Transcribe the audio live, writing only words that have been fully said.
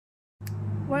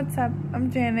What's up?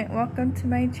 I'm Janet. Welcome to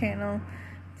my channel.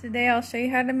 Today I'll show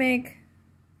you how to make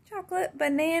chocolate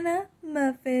banana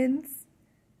muffins.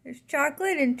 There's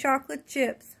chocolate and chocolate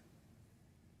chips.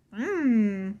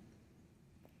 Let's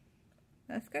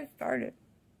get started.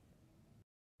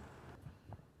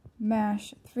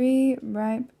 Mash 3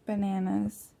 ripe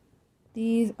bananas.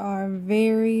 These are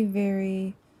very,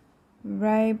 very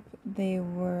ripe. They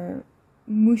were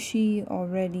mushy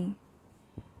already.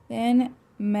 Then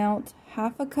melt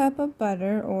half a cup of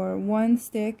butter or 1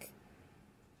 stick.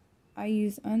 I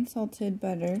use unsalted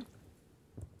butter.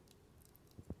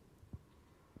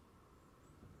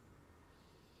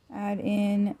 Add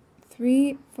in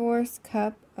 3/4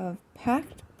 cup of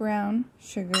packed brown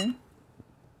sugar.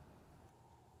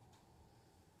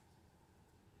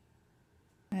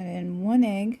 Add in 1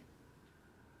 egg.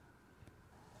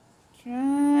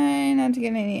 Try not to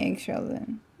get any eggshells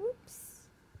in.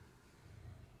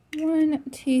 1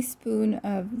 teaspoon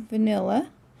of vanilla.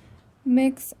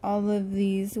 Mix all of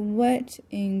these wet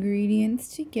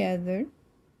ingredients together.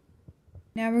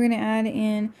 Now we're going to add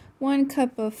in 1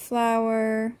 cup of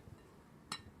flour,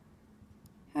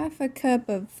 half a cup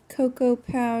of cocoa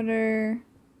powder,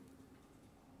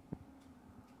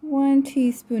 1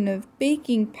 teaspoon of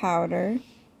baking powder,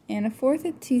 and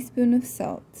 1/4 teaspoon of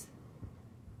salt.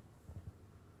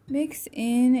 Mix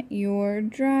in your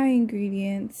dry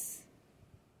ingredients.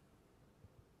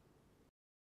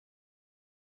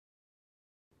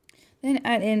 Then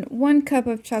add in 1 cup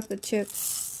of chocolate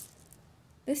chips.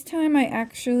 This time I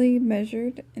actually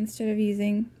measured instead of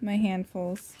using my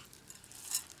handfuls.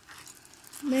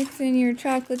 Mix in your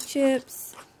chocolate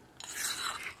chips.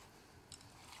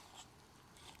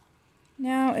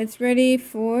 Now it's ready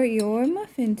for your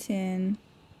muffin tin.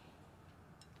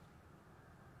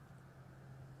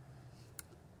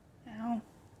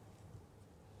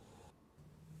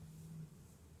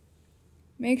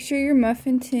 Make sure your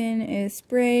muffin tin is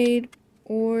sprayed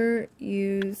or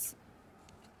use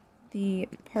the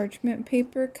parchment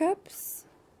paper cups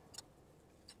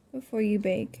before you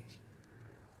bake.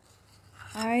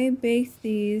 I baked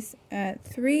these at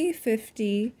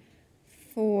 350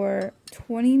 for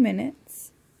 20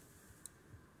 minutes.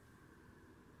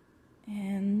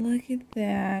 And look at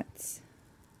that.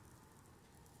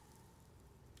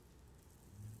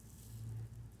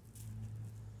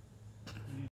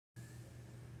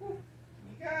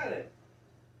 Got it.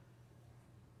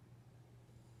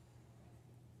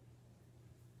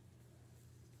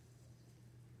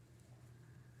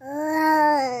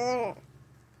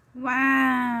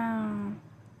 Wow.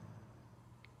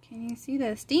 Can you see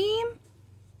the steam?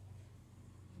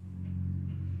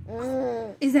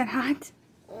 Is that hot?